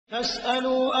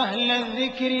فاسألوا أهل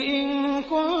الذكر إن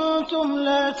كنتم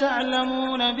لا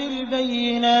تعلمون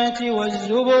بالبينات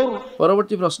والزبر।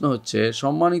 পরবর্তী প্রশ্ন হচ্ছে,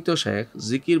 সম্মানিত শেখ,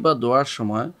 জিকির বা দোয়ার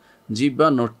সময় জিহ্বা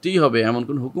নড়তেই হবে এমন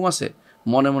কোন হুকুম আছে?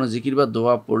 মনে মনে জিকির বা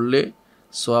দোয়া পড়লে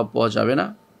সওয়াব পাওয়া যাবে না?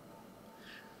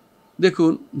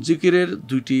 দেখুন, জিকিরের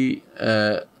দুইটি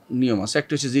নিয়ম আছে।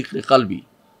 একটা হচ্ছে জিকরে কালবি,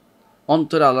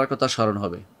 অন্তরে আল্লাহর কথা স্মরণ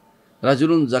হবে।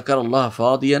 রাজুলুন জাকারাল্লাহ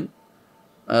ফাদিয়ান,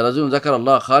 রাজুলুন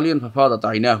জাকারাল্লাহ খালিয়ান ফাফাদাত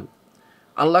আইনাহু।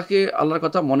 আল্লাহর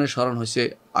কথা মনে স্মরণ হয়েছে,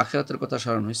 আখিরাতের কথা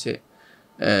স্মরণ হয়েছে,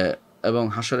 এবং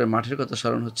হাসরের মাঠের কথা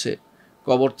স্মরণ হচ্ছে,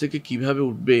 কবর থেকে কিভাবে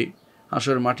উঠবে,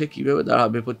 হাসরের মাঠে কিভাবে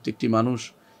দাঁড়াবে প্রত্যেকটি মানুষ,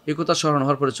 এ কথা স্মরণ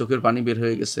হওয়ার পরে চোখের পানি বের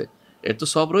হয়ে গেছে। এর তো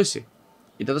সওয়াব রয়েছে,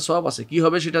 এটাতে সওয়াব আছে। কি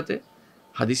হবে সেটাতে?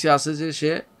 হাদিসে আছে যে সে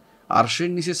আরশের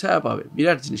নিচে ছায়া পাবে।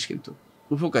 বিরাট জিনিস, কিন্তু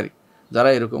উপকারী যারা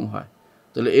এরকম হয়।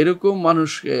 তাহলে এরকম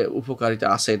মানুষকে উপকারিতা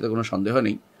আছে, এটা কোনো সন্দেহ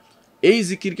নেই। এই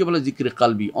জিকিরকে বলে জিকিরে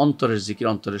কালবি, অন্তরের জিকির,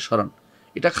 অন্তরের স্মরণ।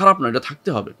 এটা খারাপ নয়, এটা থাকতে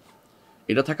হবে,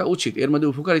 এটা থাকা উচিত, এর মধ্যে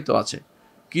উপকারিতা আছে।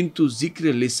 কিন্তু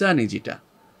জিক্রে লিসানি, যেটা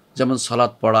যেমন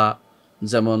সালাত পড়া,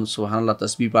 যেমন সুবহানাল্লাহ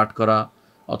তাসবিহ পাঠ করা,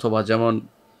 অথবা যেমন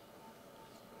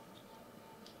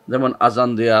আজান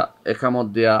দেয়া, একামত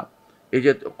দেয়া, এই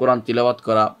যে কোরআন তিলাওয়াত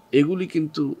করা, এগুলি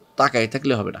কিন্তু তাকায়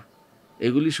থাকলে হবে না।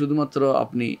 এগুলি শুধুমাত্র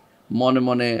আপনি মনে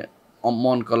মনে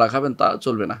মন কলা খাবেন তা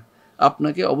চলবে না।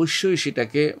 আপনাকে অবশ্যই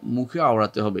সেটাকে মুখে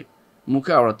আওড়াতে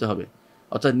হবে,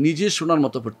 অর্থাৎ নিজে শোনার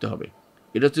মতো পড়তে হবে।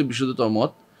 এটা হচ্ছে বিশুদ্ধতম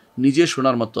মত, নিজে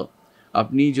শোনার মতো।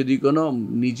 আপনি যদি কোনো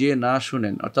নিজে না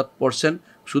শুনেন, অর্থাৎ পড়ছেন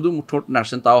শুধু ঠোঁট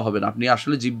নাড়ছেন, তাও হবে না। আপনি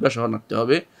আসলে জিহ্বা সহ নাড়তে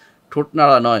হবে, ঠোঁট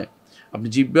নাড়া নয়। আপনি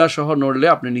জিহ্বা সহ নড়লে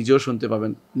আপনি নিজেও শুনতে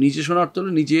পাবেন। নিজে শোনার তো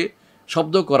নিজে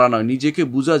শব্দ করা নয়, নিজেকে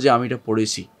বোঝা যে আমি এটা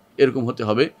পড়েছি, এরকম হতে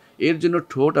হবে। এর জন্য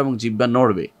ঠোঁট এবং জিহ্বা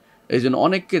নড়বে। এই জন্য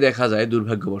অনেককে দেখা যায়,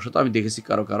 দুর্ভাগ্যবশত আমি দেখেছি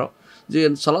কারো যে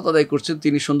সালাত আদায় করছেন,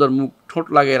 তিনি সুন্দর মুখ ঠোঁট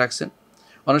লাগিয়ে রাখছেন।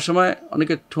 অনেক সময়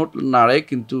অনেকে ঠোঁট নাড়ে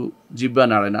কিন্তু জিহ্বা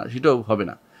নাড়ে না, সেটাও হবে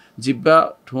না। জিহ্বা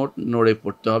ঠোঁট নড়ে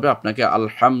পড়তে হবে আপনাকে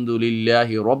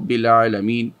আলহামদুলিল্লাহি রাব্বিল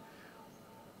আলামিন।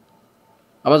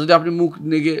 আবার যদি আপনি মুখ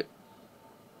নেগে,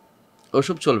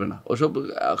 ওসব চলবে না, ওসব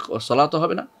সালাতও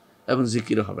হবে না এবং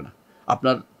জিকিরও হবে না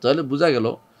আপনার। তাহলে বোঝা গেল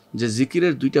যে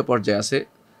জিকিরের দুইটা পর্যায় আছে।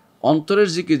 অন্তরের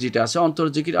জিকির যেটা আছে,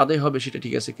 অন্তরের জিকির আদায় হবে, সেটা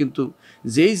ঠিক আছে। কিন্তু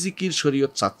যেই জিকির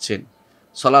শরীয়ত চাচ্ছেন,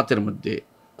 সালাতের মধ্যে,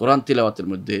 কোরআন তিলাওয়াতের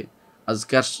মধ্যে,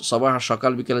 আজকার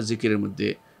সকাল বিকালের জিকিরের মধ্যে,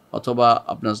 অথবা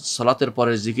আপনার সালাতের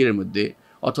পরের জিকিরের মধ্যে,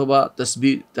 অথবা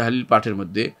তাসবিহ তাহলিল পাঠের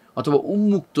মধ্যে, অথবা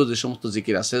উন্মুক্ত যে সমস্ত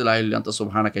জিকির আছে, লা ইলাহা ইল্লা আনতা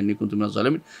সুবহানাকা ইন্নী কুনতু মিনাজ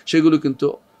জালিমিন, সেগুলো কিন্তু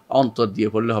অন্তর দিয়ে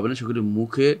পড়লে হবে না, সেগুলো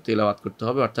মুখে তেলাওয়াত করতে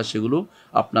হবে। অর্থাৎ সেগুলো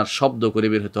আপনার শব্দ করে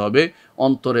বের হতে হবে।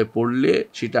 অন্তরে পড়লে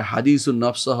সেটা হাদিসুন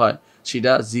নফস হয়,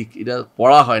 সেটা এটা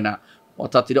পড়া হয় না,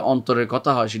 অর্থাৎ এটা অন্তরের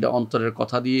কথা হয়, সেটা অন্তরের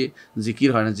কথা দিয়ে জিকির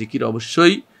হয় না। জিকির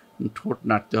অবশ্যই ঠোঁট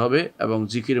নাড়তে হবে এবং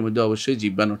জিকিরের মধ্যে অবশ্যই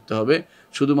জিহ্বা নাড়তে হবে।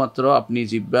 শুধুমাত্র আপনি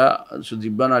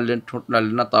জিহ্বা নাড়লেন, ঠোঁট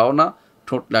নাড়লেন না তাও না,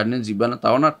 ঠোঁট নাড়লেন জিহ্বা না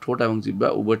তাও না, ঠোঁট এবং জিহ্বা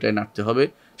উভয়টাই নাড়তে হবে।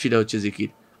 সেটা হচ্ছে জিকির।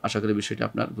 আশা করি বিষয়টা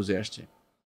আপনার বুঝে আসছে।